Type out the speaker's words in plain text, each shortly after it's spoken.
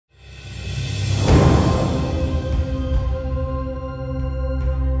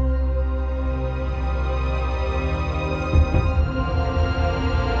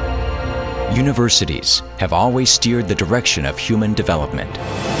Universities have always steered the direction of human development.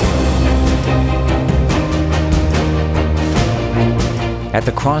 At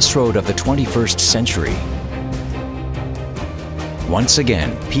the crossroad of the 21st century, once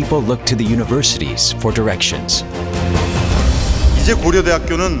again, people look to the universities for directions. 이제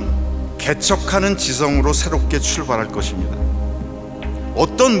고려대학교는 개척하는 지성으로 새롭게 출발할 것입니다.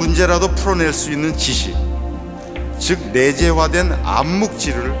 어떤 문제라도 풀어낼 수 있는 지식, 즉 내재화된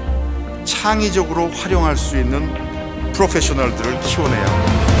암묵지를 창의적으로 활용할 수 있는 프로페셔널들을 키워내야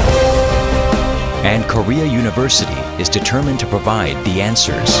합니다. And Korea University is determined to provide the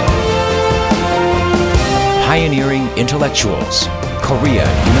answers. Pioneering intellectuals, Korea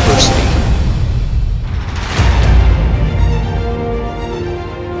University.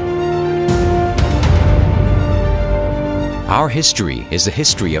 Our history is the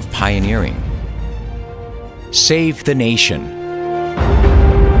history of pioneering. Save the nation.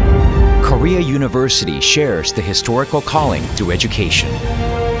 Korea University shares the historical calling through education.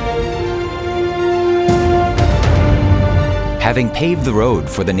 Having paved the road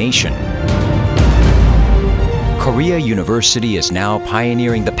for the nation, Korea University is now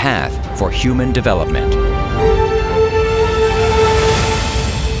pioneering the path for human development.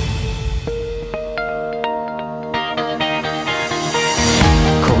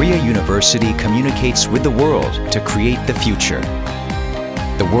 Korea University communicates with the world to create the future.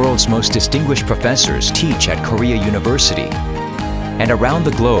 The world's most distinguished professors teach at Korea University, and around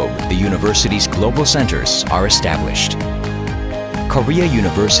the globe, the university's global centers are established. Korea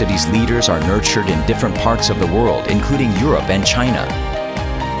University's leaders are nurtured in different parts of the world, including Europe and China.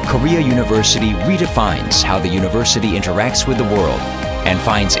 Korea University redefines how the university interacts with the world and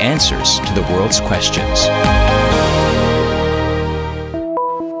finds answers to the world's questions.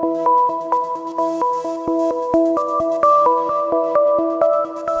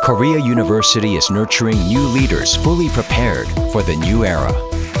 Korea University is nurturing new leaders fully prepared for the new era.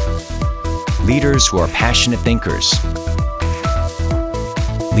 Leaders who are passionate thinkers,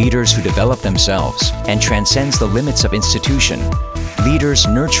 leaders who develop themselves and transcends the limits of institution, leaders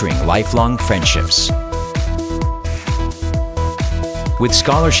nurturing lifelong friendships. With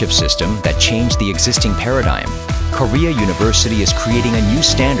scholarship system that changed the existing paradigm, Korea University is creating a new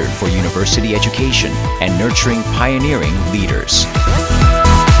standard for university education and nurturing pioneering leaders.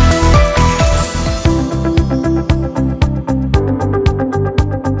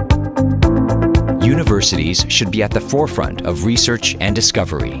 Universities should be at the forefront of research and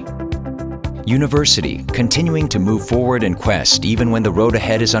discovery. University continuing to move forward in quest even when the road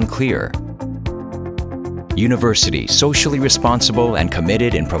ahead is unclear. University socially responsible and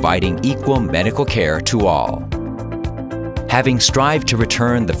committed in providing equal medical care to all. Having strived to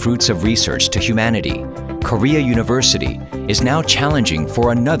return the fruits of research to humanity, Korea University is now challenging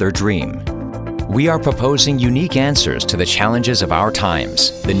for another dream. We are proposing unique answers to the challenges of our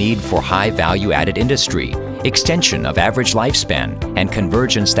times, the need for high value-added industry, extension of average lifespan, and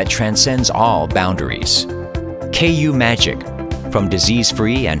convergence that transcends all boundaries. KU Magic, from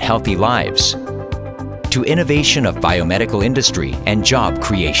disease-free and healthy lives to innovation of biomedical industry and job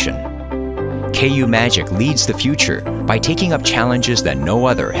creation. KU Magic leads the future by taking up challenges that no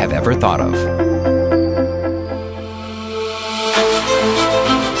other have ever thought of.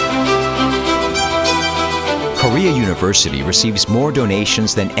 Korea University receives more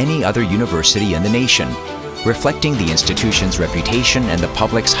donations than any other university in the nation, reflecting the institution's reputation and the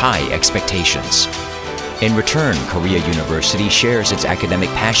public's high expectations. In return, Korea University shares its academic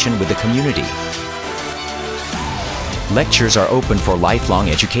passion with the community. Lectures are open for lifelong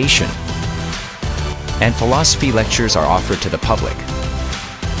education, and philosophy lectures are offered to the public,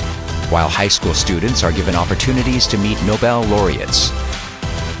 while high school students are given opportunities to meet Nobel laureates.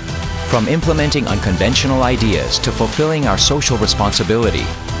 From implementing unconventional ideas to fulfilling our social responsibility,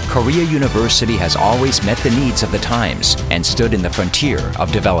 Korea University has always met the needs of the times and stood in the frontier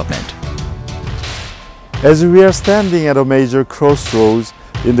of development. As we are standing at a major crossroads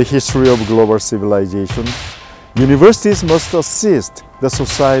in the history of global civilization, universities must assist the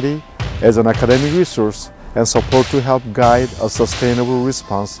society as an academic resource and support to help guide a sustainable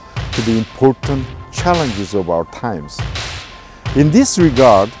response to the important challenges of our times. In this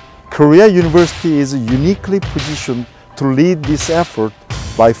regard, Korea University is uniquely positioned to lead this effort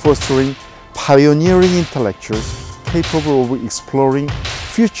by fostering pioneering intellectuals capable of exploring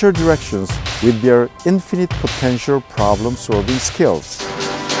future directions with their infinite potential problem-solving skills.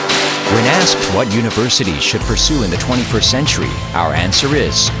 When asked what universities should pursue in the 21st century, our answer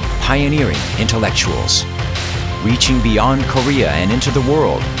is pioneering intellectuals. Reaching beyond Korea and into the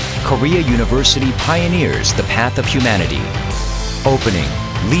world, Korea University pioneers the path of humanity. Opening,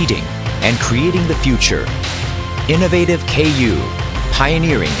 leading, and creating the future. Innovative KU,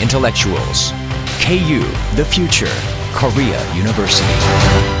 pioneering intellectuals. KU, the future, Korea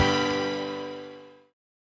University.